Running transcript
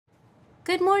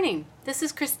Good morning. This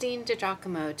is Christine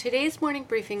DiGiacomo. Today's morning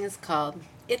briefing is called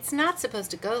It's Not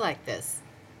Supposed to Go Like This,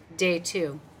 Day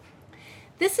 2.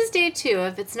 This is Day 2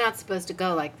 of It's Not Supposed to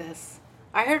Go Like This.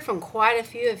 I heard from quite a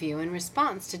few of you in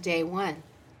response to Day 1.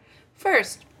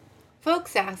 First,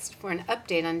 folks asked for an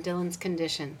update on Dylan's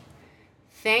condition.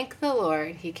 Thank the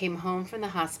Lord he came home from the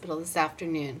hospital this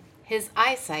afternoon, his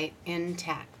eyesight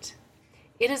intact.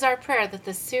 It is our prayer that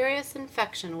the serious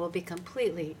infection will be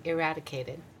completely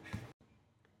eradicated.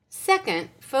 Second,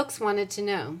 folks wanted to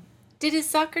know, did his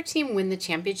soccer team win the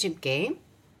championship game?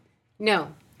 No,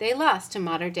 they lost to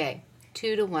Mater Dei,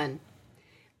 2-1.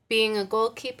 Being a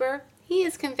goalkeeper, he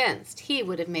is convinced he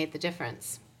would have made the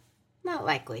difference. Not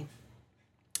likely.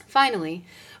 Finally,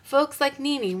 folks like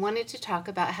Nini wanted to talk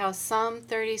about how Psalm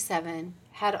 37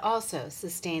 had also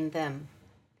sustained them.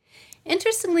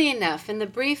 Interestingly enough, in the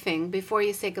briefing before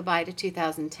you say goodbye to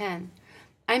 2010,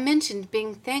 I mentioned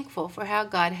being thankful for how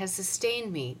God has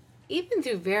sustained me, even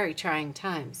through very trying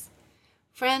times.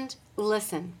 Friend,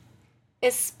 listen,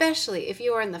 especially if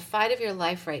you are in the fight of your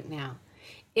life right now,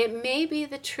 it may be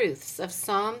the truths of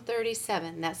Psalm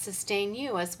 37 that sustain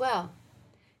you as well.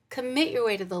 Commit your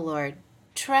way to the Lord,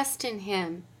 trust in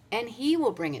Him, and He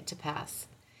will bring it to pass.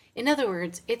 In other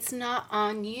words, it's not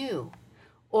on you.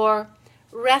 Or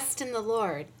rest in the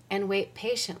Lord and wait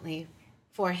patiently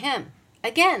for Him.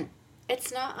 Again,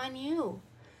 it's not on you.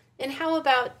 And how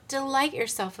about delight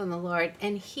yourself in the Lord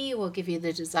and He will give you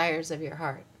the desires of your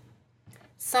heart?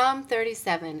 Psalm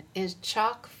 37 is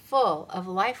chock full of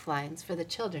lifelines for the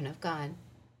children of God.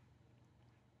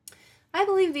 I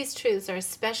believe these truths are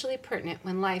especially pertinent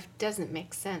when life doesn't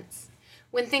make sense,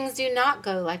 when things do not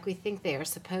go like we think they are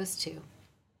supposed to.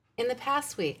 In the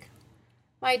past week,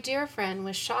 my dear friend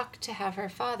was shocked to have her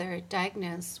father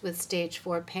diagnosed with stage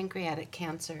 4 pancreatic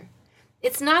cancer.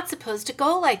 It's not supposed to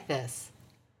go like this.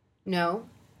 No,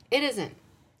 it isn't.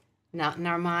 Not in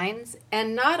our minds,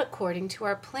 and not according to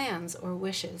our plans or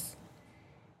wishes.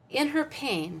 In her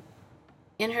pain,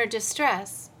 in her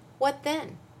distress, what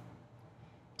then?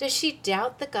 Does she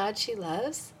doubt the God she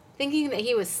loves, thinking that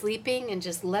He was sleeping and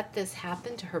just let this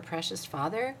happen to her precious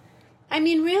father? I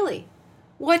mean, really,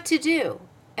 what to do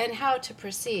and how to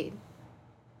proceed?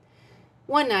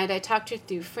 One night I talked her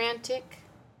through frantic,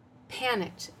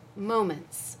 panicked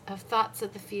moments of thoughts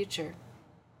of the future,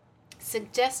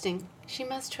 suggesting she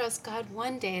must trust God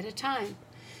one day at a time.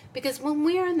 Because when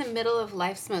we are in the middle of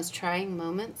life's most trying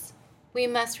moments, we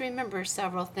must remember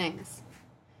several things.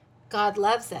 God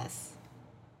loves us.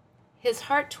 His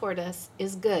heart toward us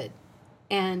is good,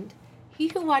 and He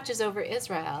who watches over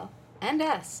Israel and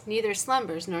us neither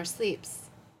slumbers nor sleeps.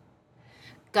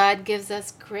 God gives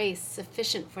us grace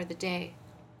sufficient for the day,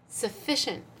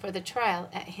 sufficient for the trial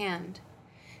at hand.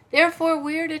 Therefore,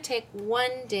 we are to take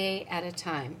one day at a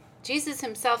time. Jesus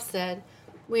Himself said,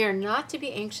 we are not to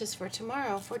be anxious for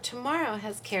tomorrow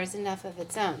has cares enough of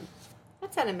its own.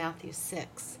 That's out of Matthew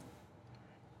 6.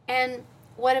 And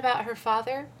what about her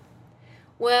father?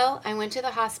 Well, I went to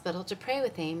the hospital to pray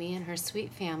with Amy and her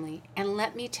sweet family, and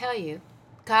let me tell you,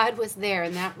 God was there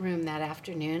in that room that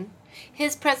afternoon.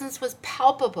 His presence was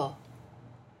palpable.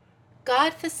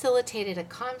 God facilitated a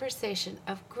conversation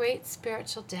of great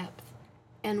spiritual depth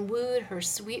and wooed her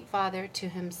sweet father to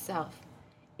Himself,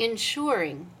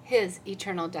 ensuring his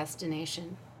eternal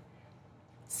destination.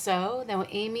 So, though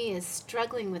Amy is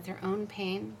struggling with her own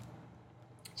pain,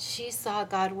 she saw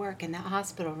God work in that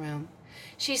hospital room.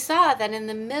 She saw that in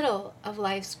the middle of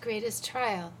life's greatest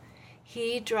trial,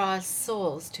 He draws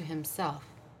souls to Himself.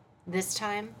 This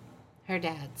time, her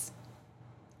dad's.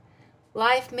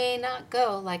 Life may not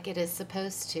go like it is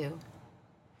supposed to.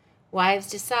 Wives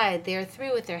decide they are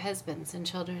through with their husbands and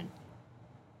children.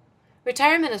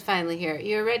 Retirement is finally here.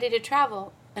 You are ready to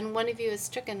travel, and one of you is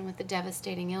stricken with a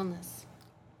devastating illness.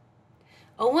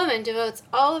 A woman devotes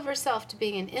all of herself to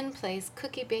being an in-place,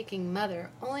 cookie-baking mother,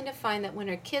 only to find that when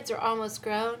her kids are almost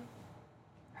grown,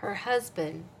 her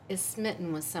husband is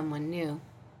smitten with someone new.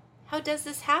 How does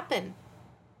this happen?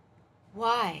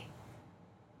 Why?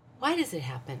 Why does it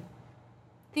happen?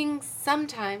 Things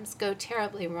sometimes go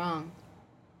terribly wrong.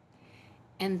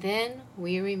 And then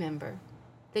we remember.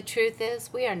 The truth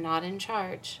is, we are not in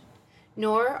charge,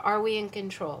 nor are we in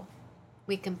control.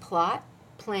 We can plot,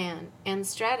 plan, and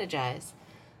strategize,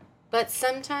 but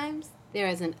sometimes there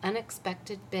is an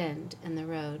unexpected bend in the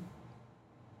road.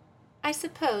 I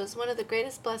suppose one of the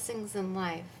greatest blessings in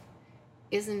life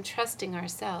is entrusting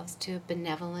ourselves to a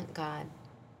benevolent God.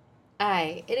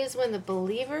 Aye, it is when the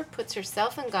believer puts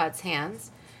herself in God's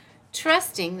hands,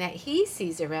 trusting that He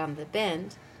sees around the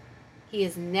bend. He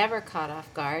is never caught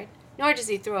off guard, nor does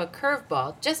He throw a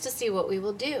curveball just to see what we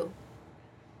will do.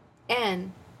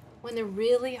 And when the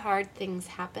really hard things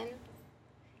happen,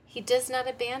 He does not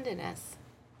abandon us,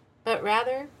 but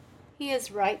rather He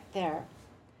is right there,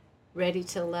 ready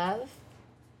to love,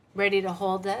 ready to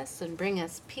hold us and bring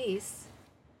us peace,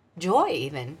 joy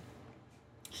even.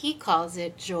 He calls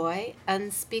it joy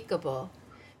unspeakable,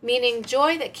 meaning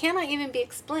joy that cannot even be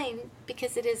explained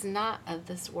because it is not of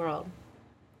this world.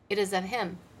 It is of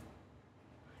Him.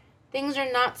 Things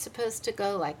are not supposed to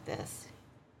go like this,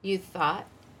 you thought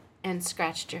and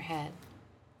scratched your head.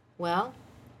 Well,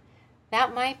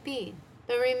 that might be,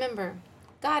 but remember,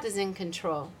 God is in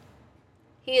control.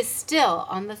 He is still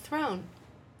on the throne.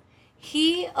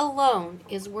 He alone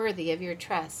is worthy of your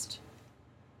trust.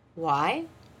 Why?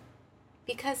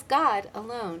 Because God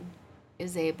alone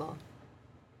is able.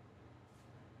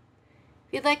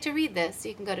 If you'd like to read this,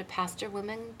 you can go to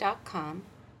pastorwomen.com,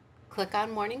 click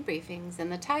on Morning Briefings,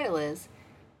 and the title is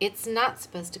It's Not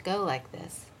Supposed to Go Like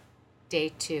This,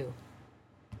 Day 2.